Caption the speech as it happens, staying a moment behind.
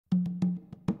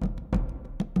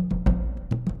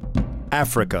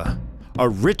Africa, a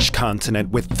rich continent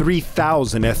with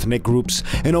 3,000 ethnic groups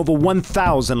and over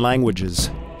 1,000 languages.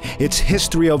 Its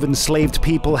history of enslaved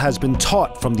people has been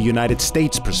taught from the United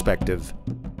States perspective.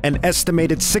 An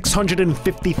estimated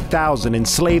 650,000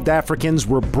 enslaved Africans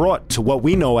were brought to what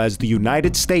we know as the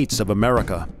United States of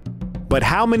America. But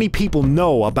how many people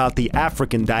know about the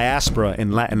African diaspora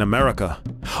in Latin America?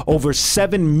 Over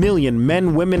 7 million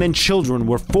men, women, and children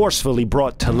were forcefully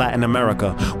brought to Latin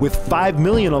America, with 5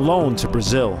 million alone to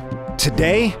Brazil.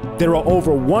 Today, there are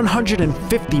over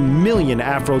 150 million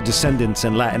Afro-descendants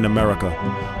in Latin America.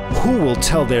 Who will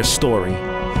tell their story?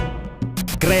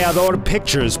 Creador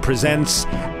Pictures presents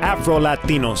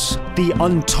Afrolatinos, the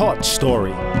Untaught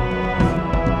Story.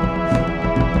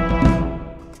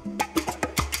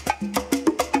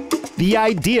 The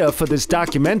idea for this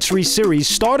documentary series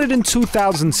started in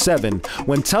 2007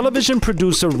 when television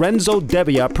producer Renzo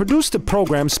Debbia produced a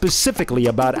program specifically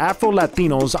about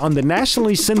Afro-Latinos on the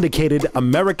nationally syndicated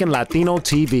American Latino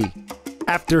TV.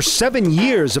 After 7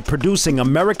 years of producing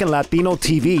American Latino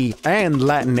TV and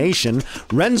Latin Nation,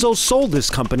 Renzo sold this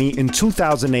company in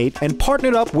 2008 and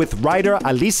partnered up with writer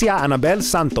Alicia Anabel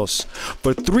Santos.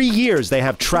 For 3 years, they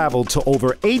have traveled to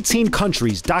over 18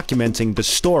 countries documenting the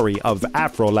story of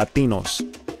Afro-Latinos.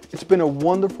 It's been a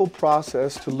wonderful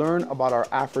process to learn about our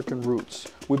African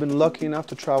roots. We've been lucky enough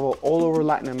to travel all over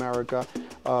Latin America,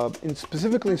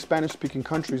 specifically in Spanish-speaking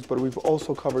countries, but we've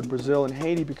also covered Brazil and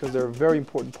Haiti because they're a very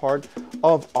important part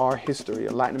of our history,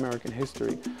 Latin American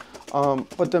history.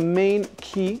 But the main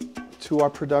key to our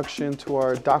production, to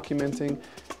our documenting,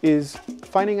 is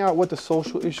finding out what the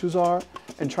social issues are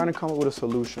and trying to come up with a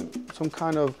solution, some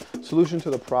kind of solution to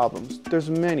the problems. There's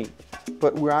many,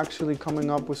 but we're actually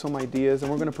coming up with some ideas, and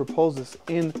we're going to propose this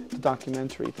in the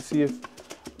documentary to see if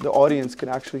the audience can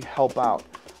actually help out.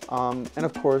 And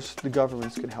of course, the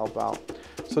governments can help out.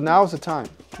 So now's the time.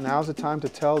 Now's the time to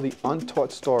tell the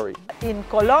untaught story. In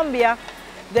Colombia,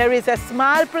 there is a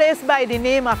small place by the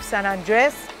name of San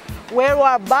Andres, where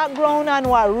our background and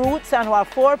our roots and our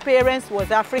foreparents was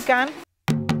African.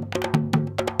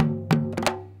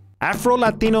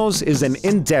 Afro-Latinos is an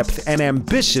in-depth and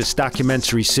ambitious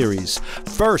documentary series,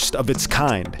 first of its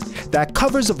kind, that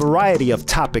covers a variety of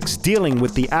topics dealing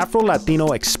with the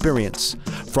Afro-Latino experience,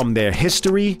 from their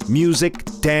history, music,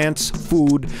 dance,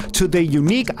 food, to their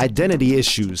unique identity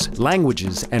issues,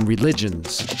 languages, and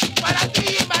religions.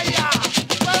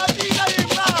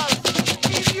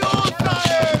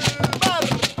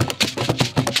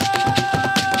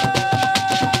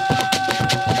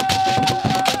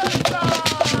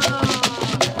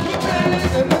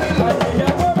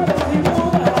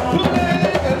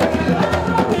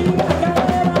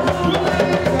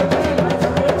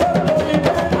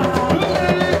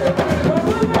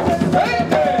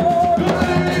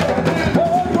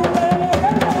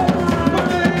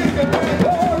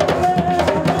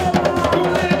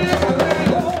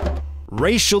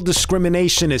 Racial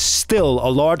discrimination is still a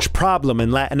large problem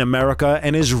in Latin America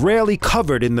and is rarely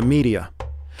covered in the media.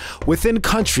 Within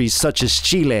countries such as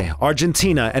Chile,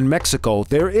 Argentina, and Mexico,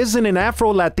 there isn't an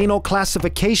Afro-Latino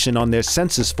classification on their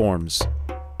census forms.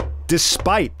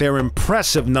 Despite their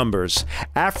impressive numbers,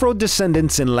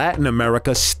 Afro-descendants in Latin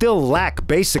America still lack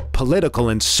basic political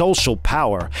and social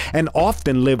power and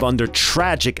often live under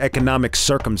tragic economic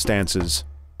circumstances.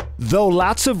 Though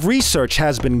lots of research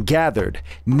has been gathered,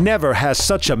 never has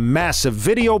such a massive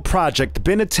video project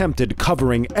been attempted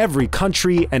covering every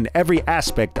country and every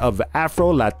aspect of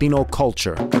Afro-Latino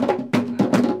culture.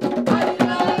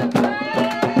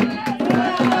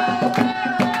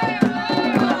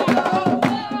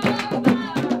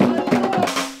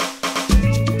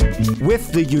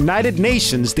 With the United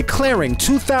Nations declaring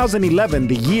 2011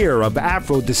 the year of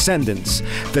Afro-descendants,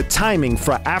 the timing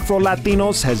for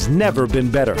Afro-Latinos has never been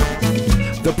better.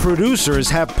 The producers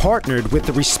have partnered with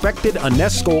the respected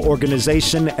UNESCO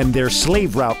organization and their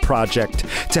Slave Route project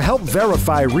to help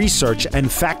verify research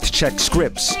and fact-check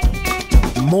scripts.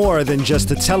 More than just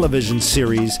a television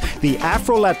series, the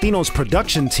Afro-Latinos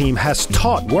production team has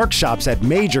taught workshops at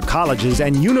major colleges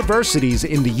and universities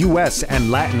in the US and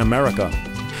Latin America.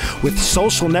 With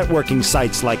social networking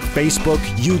sites like Facebook,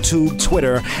 YouTube,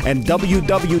 Twitter, and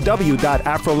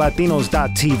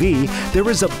www.afrolatinos.tv, there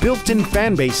is a built-in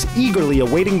fan base eagerly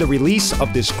awaiting the release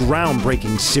of this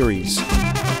groundbreaking series.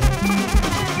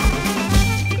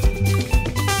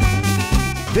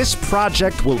 This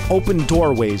project will open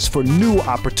doorways for new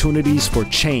opportunities for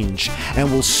change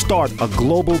and will start a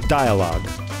global dialogue.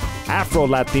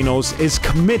 Afro-Latinos is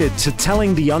committed to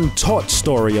telling the untaught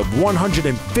story of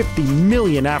 150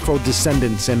 million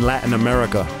Afro-descendants in Latin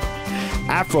America.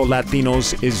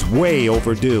 Afro-Latinos is way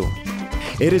overdue.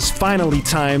 It is finally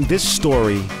time this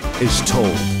story is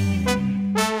told.